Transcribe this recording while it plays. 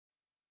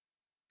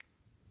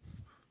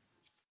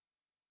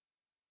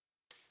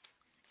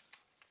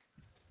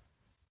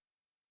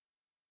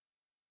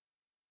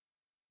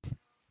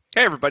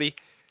Hey everybody,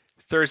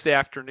 Thursday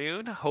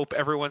afternoon. Hope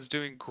everyone's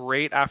doing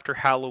great after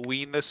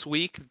Halloween this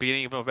week,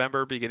 beginning of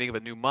November, beginning of a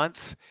new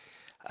month.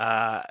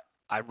 Uh,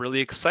 I'm really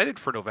excited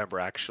for November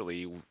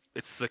actually.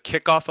 It's the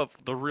kickoff of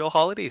the real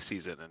holiday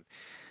season, and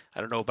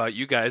I don't know about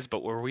you guys,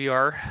 but where we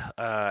are,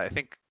 I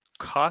think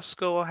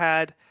Costco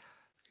had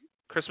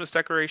Christmas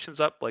decorations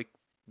up like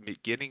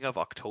beginning of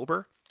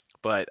October,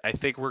 but I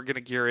think we're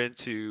gonna gear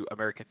into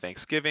American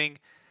Thanksgiving.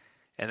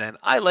 And then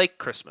I like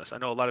Christmas. I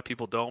know a lot of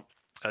people don't.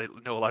 I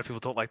know a lot of people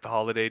don't like the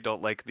holiday,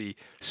 don't like the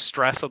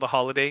stress of the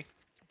holiday.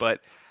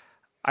 But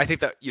I think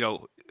that,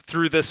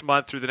 through this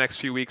month, through the next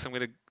few weeks, I'm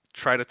going to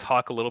try to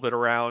talk a little bit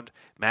around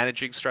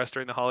managing stress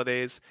during the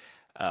holidays.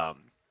 Um,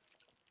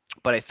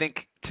 but I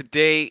think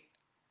today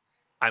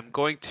I'm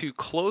going to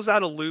close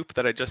out a loop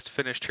that I just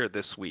finished here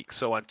this week.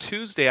 So on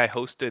Tuesday, I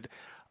hosted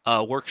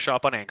a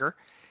workshop on anger,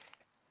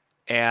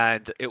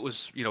 and it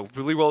was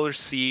really well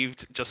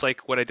received, just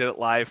like when I did it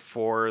live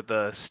for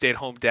the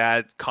stay-at-home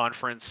dad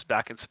conference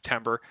back in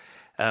September.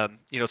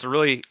 It's a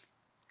really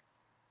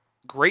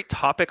great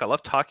topic. I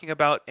love talking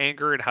about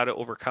anger and how to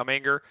overcome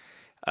anger.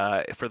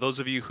 For those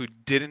of you who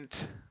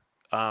didn't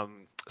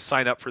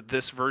sign up for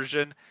this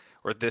version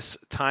or this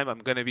time, I'm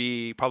going to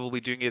be probably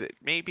doing it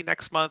maybe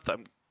next month.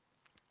 I'm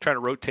trying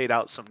to rotate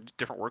out some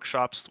different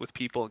workshops with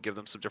people and give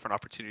them some different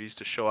opportunities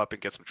to show up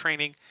and get some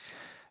training.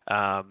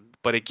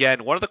 But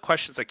again, one of the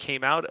questions that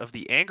came out of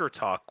the anger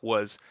talk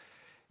was,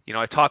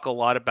 I talk a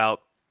lot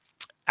about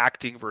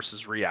acting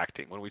versus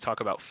reacting. When we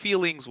talk about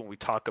feelings, when we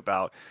talk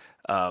about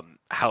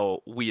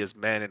how we as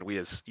men and we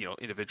as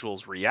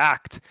individuals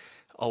react,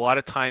 a lot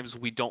of times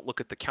we don't look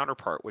at the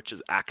counterpart, which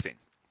is acting.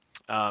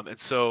 And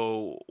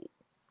so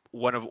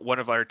one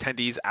of our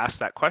attendees asked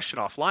that question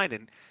offline,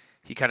 and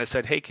he kind of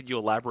said, "Hey, can you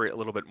elaborate a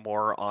little bit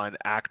more on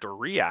act or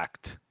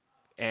react?"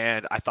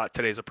 And I thought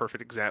today's a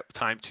perfect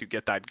time to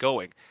get that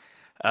going,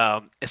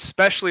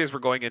 especially as we're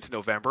going into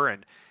November,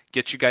 and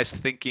get you guys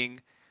thinking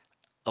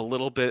a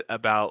little bit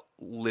about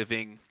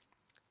living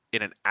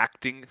in an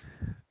acting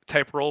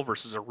type role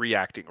versus a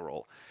reacting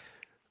role.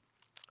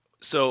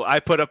 So I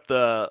put up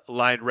the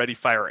line ready,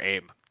 fire,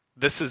 aim.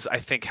 This is, I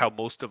think, how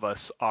most of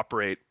us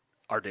operate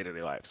our day to day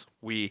lives.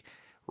 We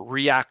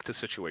react to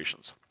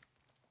situations,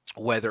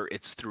 whether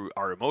it's through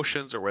our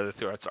emotions or whether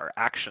through it's our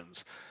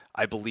actions.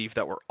 I believe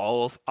that we're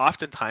all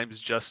oftentimes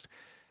just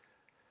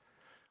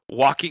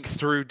walking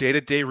through day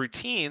to day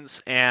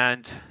routines,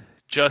 and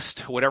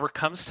just whatever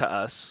comes to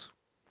us,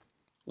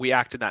 we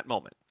act in that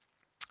moment.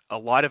 A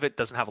lot of it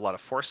doesn't have a lot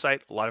of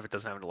foresight, a lot of it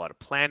doesn't have a lot of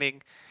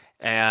planning,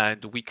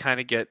 and we kind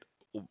of get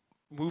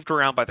moved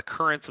around by the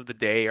currents of the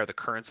day or the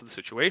currents of the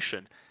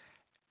situation.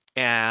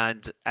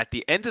 And at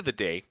the end of the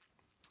day,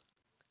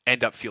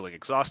 end up feeling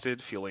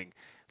exhausted, feeling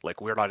like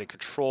we're not in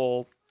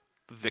control.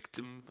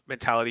 Victim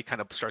mentality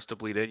kind of starts to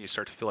bleed in. You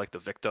start to feel like the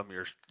victim.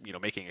 You're,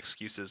 making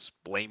excuses,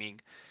 blaming,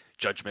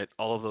 judgment.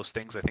 All of those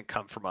things I think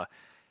come from a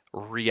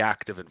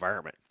reactive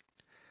environment.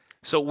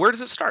 So where does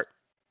it start?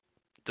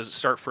 Does it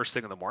start first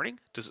thing in the morning?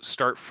 Does it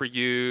start for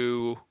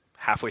you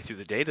halfway through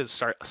the day?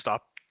 Does it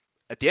stop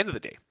at the end of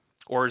the day?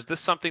 Or is this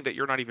something that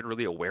you're not even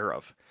really aware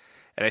of?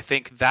 And I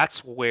think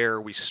that's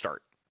where we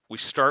start. We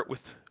start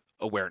with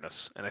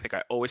awareness. And I think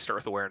I always start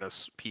with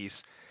awareness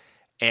piece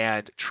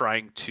and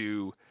trying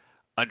to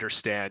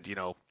understand,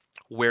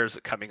 where is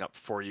it coming up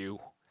for you?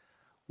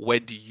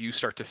 When do you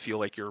start to feel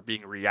like you're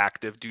being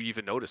reactive? Do you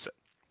even notice it?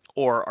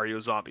 Or are you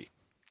a zombie,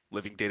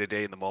 living day to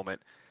day in the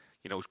moment,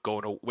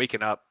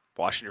 waking up,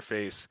 washing your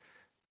face,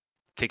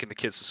 taking the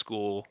kids to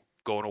school,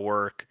 going to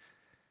work,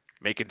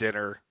 making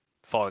dinner,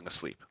 falling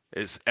asleep?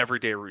 Is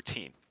everyday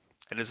routine.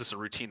 And is this a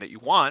routine that you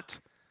want?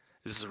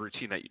 Is this a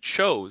routine that you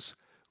chose?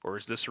 Or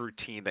is this a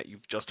routine that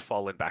you've just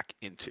fallen back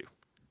into?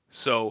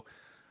 So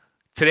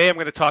today I'm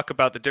going to talk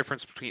about the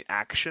difference between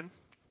action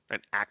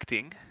and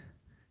acting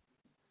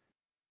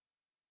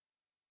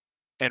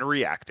and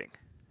reacting.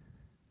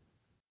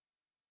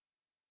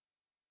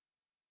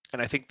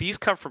 And I think these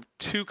come from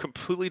two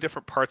completely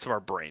different parts of our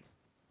brain,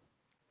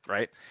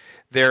 right?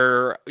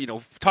 They're,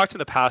 we've talked in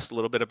the past a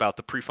little bit about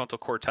the prefrontal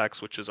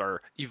cortex, which is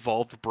our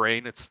evolved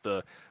brain. It's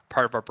the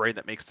part of our brain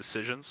that makes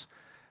decisions.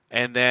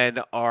 And then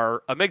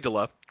our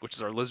amygdala, which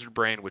is our lizard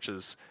brain, which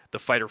is the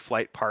fight or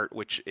flight part,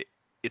 which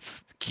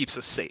it keeps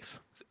us safe.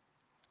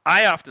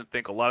 I often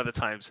think a lot of the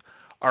times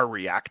our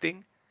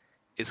reacting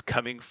is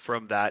coming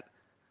from that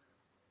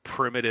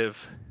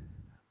primitive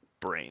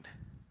brain,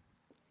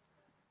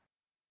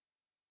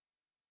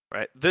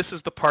 right? This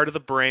is the part of the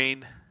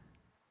brain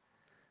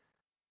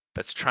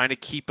that's trying to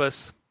keep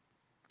us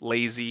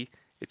lazy.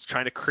 It's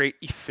trying to create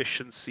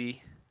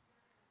efficiency,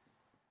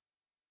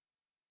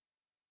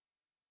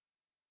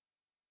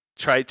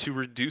 try to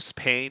reduce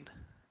pain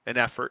and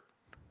effort.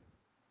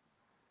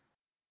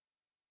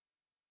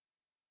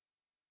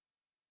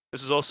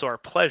 This is also our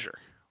pleasure.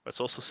 It's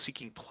also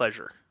seeking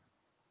pleasure.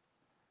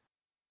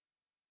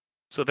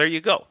 So there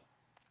you go.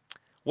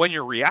 When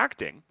you're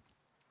reacting,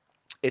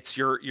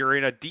 you're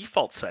in a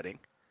default setting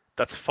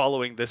that's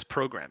following this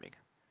programming.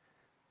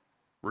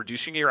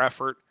 Reducing your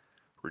effort,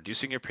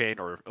 reducing your pain,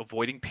 or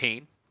avoiding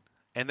pain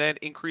and then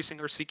increasing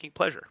or seeking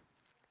pleasure.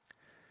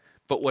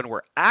 But when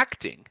we're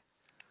acting,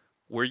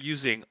 we're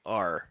using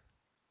our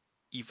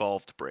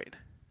evolved brain.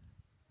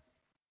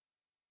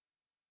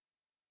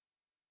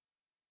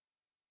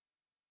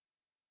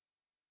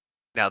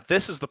 Now,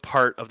 this is the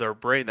part of their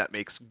brain that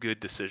makes good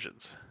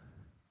decisions.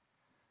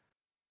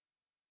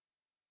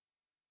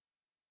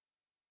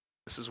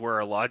 This is where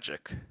our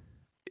logic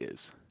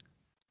is.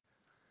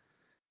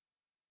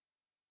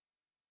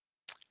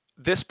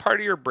 This part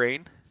of your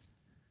brain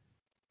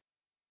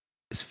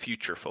is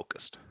future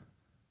focused.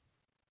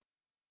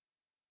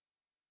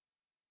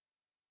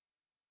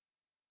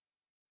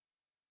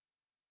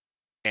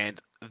 And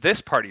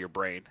this part of your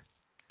brain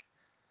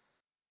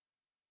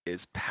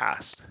is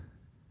past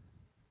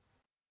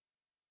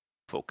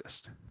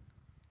focused.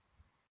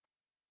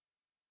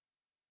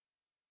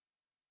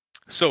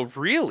 So,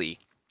 really,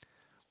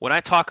 when I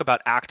talk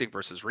about acting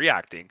versus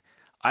reacting,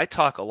 I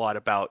talk a lot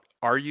about,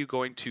 are you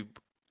going to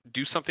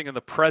do something in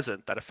the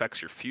present that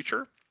affects your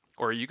future,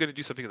 or are you going to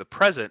do something in the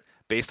present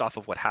based off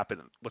of what's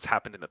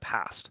happened in the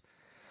past?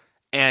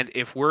 And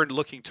if we're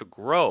looking to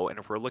grow and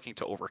if we're looking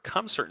to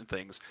overcome certain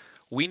things,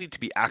 we need to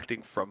be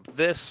acting from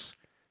this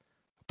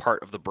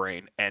part of the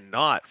brain and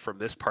not from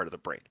this part of the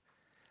brain.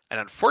 And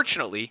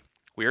unfortunately,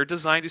 we are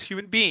designed as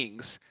human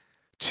beings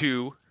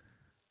to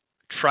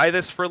try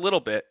this for a little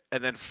bit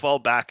and then fall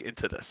back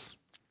into this.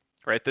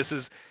 Right? This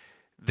is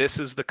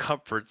the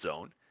comfort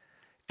zone,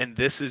 and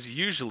this is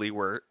usually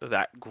where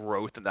that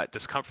growth and that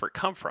discomfort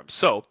come from.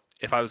 So,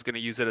 if I was going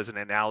to use it as an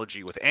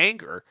analogy with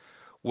anger,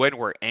 when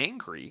we're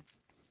angry,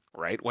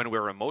 right? When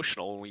we're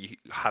emotional, when we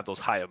have those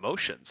high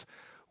emotions,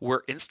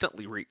 we're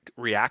instantly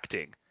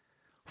reacting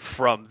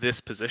from this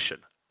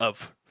position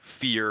of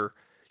fear,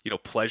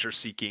 pleasure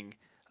seeking.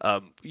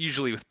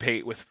 Usually with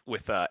pain,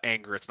 with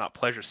anger, it's not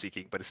pleasure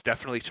seeking, but it's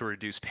definitely to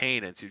reduce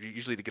pain and to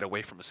usually to get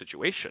away from a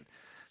situation.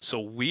 So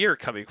we are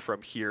coming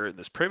from here in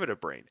this primitive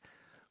brain.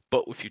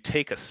 But if you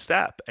take a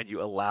step and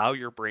you allow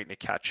your brain to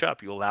catch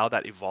up, you allow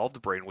that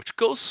evolved brain, which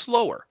goes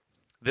slower.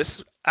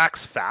 This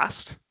acts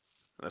fast.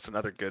 That's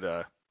another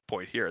good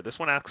point here. This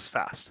one acts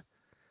fast,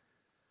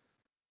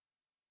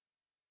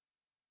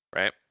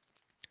 right?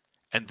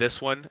 And this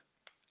one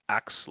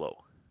acts slow.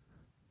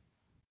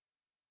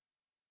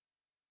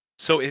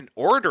 So in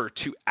order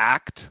to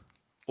act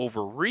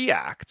over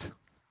react,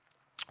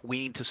 we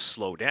need to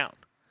slow down.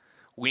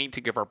 We need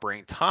to give our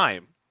brain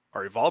time,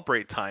 our evolved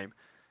brain time,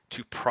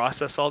 to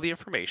process all the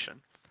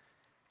information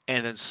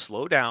and then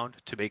slow down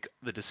to make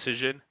the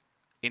decision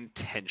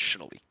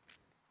intentionally.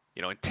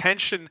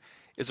 Intention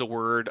is a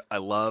word I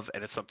love,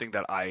 and it's something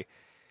that I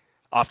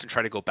often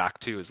try to go back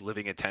to, is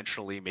living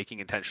intentionally, making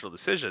intentional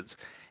decisions.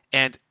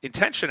 And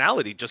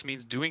intentionality just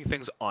means doing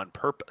things on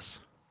purpose,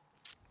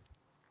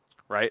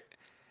 right?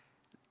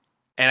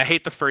 And I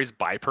hate the phrase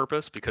by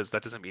purpose because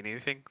that doesn't mean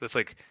anything. That's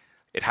like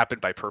it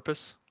happened by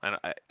purpose. I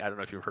don't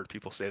know if you've heard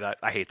people say that.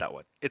 I hate that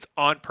one. It's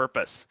on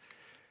purpose.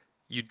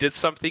 You did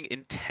something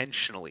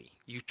intentionally.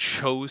 You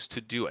chose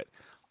to do it.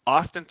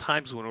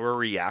 Oftentimes when we're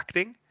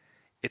reacting,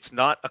 it's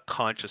not a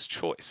conscious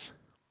choice.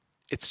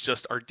 It's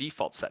just our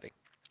default setting.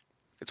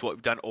 It's what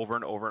we've done over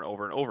and over and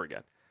over and over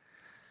again.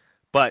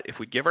 But if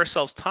we give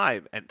ourselves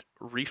time and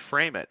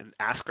reframe it and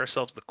ask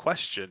ourselves the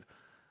question,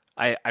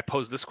 I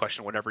pose this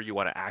question whenever you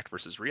want to act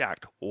versus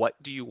react.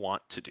 What do you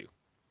want to do?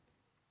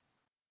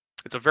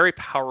 It's a very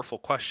powerful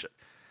question.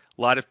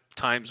 A lot of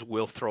times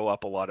we'll throw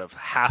up a lot of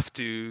have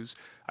tos,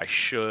 I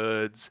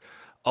shoulds,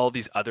 all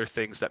these other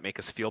things that make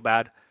us feel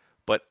bad.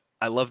 But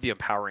I love the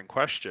empowering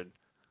question.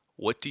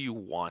 What do you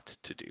want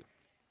to do?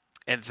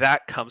 And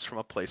that comes from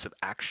a place of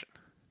action.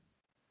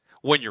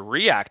 When you're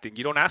reacting,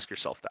 you don't ask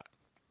yourself that.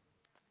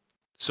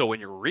 So when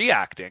you're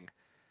reacting,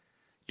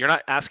 you're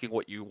not asking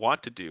what you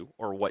want to do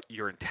or what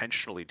you're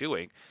intentionally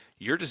doing.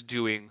 You're just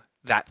doing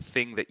that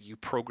thing that you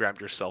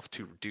programmed yourself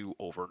to do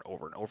over and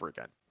over and over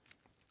again.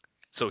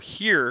 So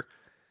here,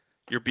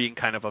 you're being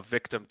kind of a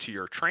victim to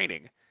your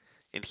training.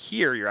 And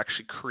here, you're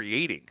actually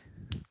creating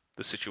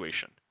the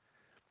situation.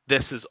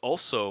 This is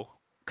also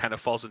kind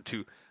of falls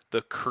into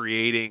the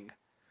creating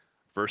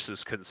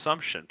versus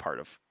consumption part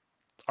of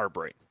our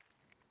brain.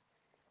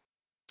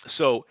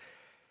 So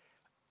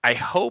I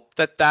hope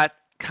that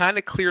kind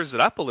of clears it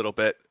up a little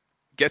bit,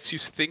 gets you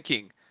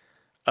thinking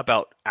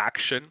about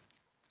action,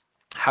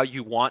 how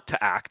you want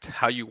to act,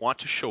 how you want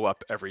to show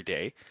up every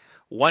day.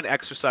 One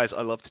exercise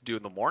I love to do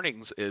in the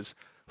mornings is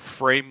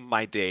frame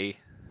my day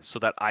so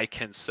that I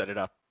can set it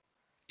up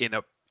in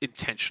a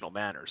intentional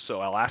manner.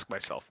 So I'll ask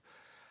myself,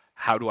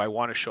 how do I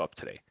want to show up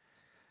today?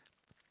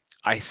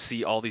 I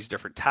see all these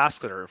different tasks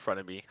that are in front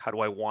of me. How do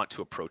I want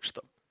to approach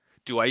them?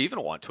 Do I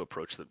even want to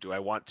approach them? Do I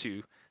want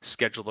to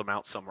schedule them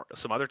out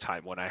some other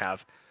time when I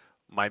have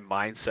my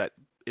mindset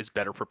is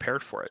better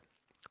prepared for it?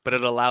 But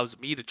it allows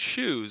me to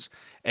choose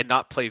and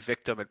not play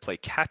victim and play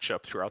catch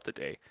up throughout the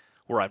day,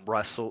 where I'm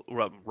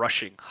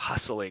rushing,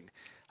 hustling,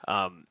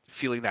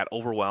 feeling that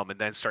overwhelm, and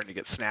then starting to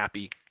get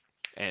snappy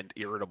and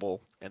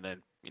irritable, and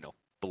then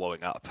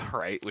blowing up,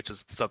 right? Which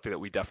is something that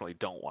we definitely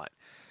don't want.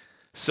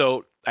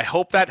 So I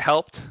hope that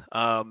helped.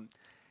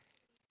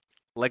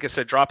 like I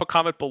said, drop a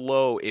comment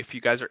below if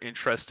you guys are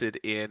interested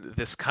in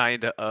this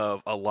kind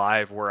of a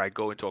live where I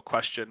go into a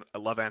question. I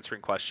love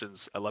answering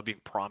questions. I love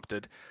being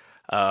prompted.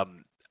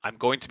 I'm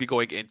going to be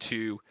going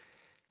into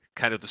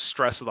kind of the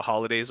stress of the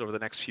holidays over the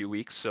next few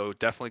weeks. So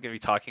definitely going to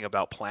be talking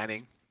about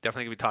planning.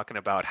 Definitely going to be talking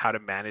about how to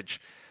manage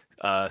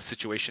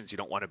situations you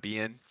don't want to be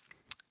in.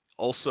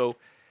 Also,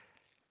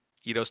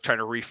 trying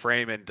to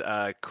reframe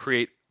and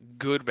create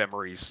good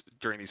memories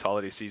during these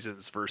holiday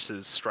seasons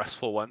versus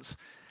stressful ones.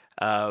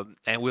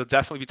 And we'll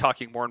definitely be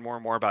talking more and more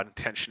and more about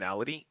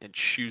intentionality and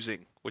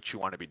choosing what you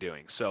want to be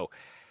doing. So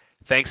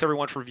thanks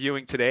everyone for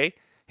viewing today.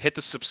 Hit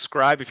the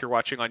subscribe if you're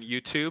watching on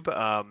YouTube.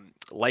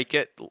 Like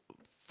it,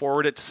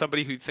 forward it to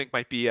somebody who you think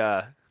might be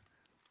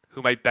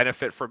who might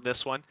benefit from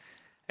this one.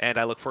 And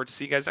I look forward to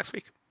seeing you guys next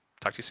week.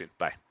 Talk to you soon.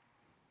 Bye.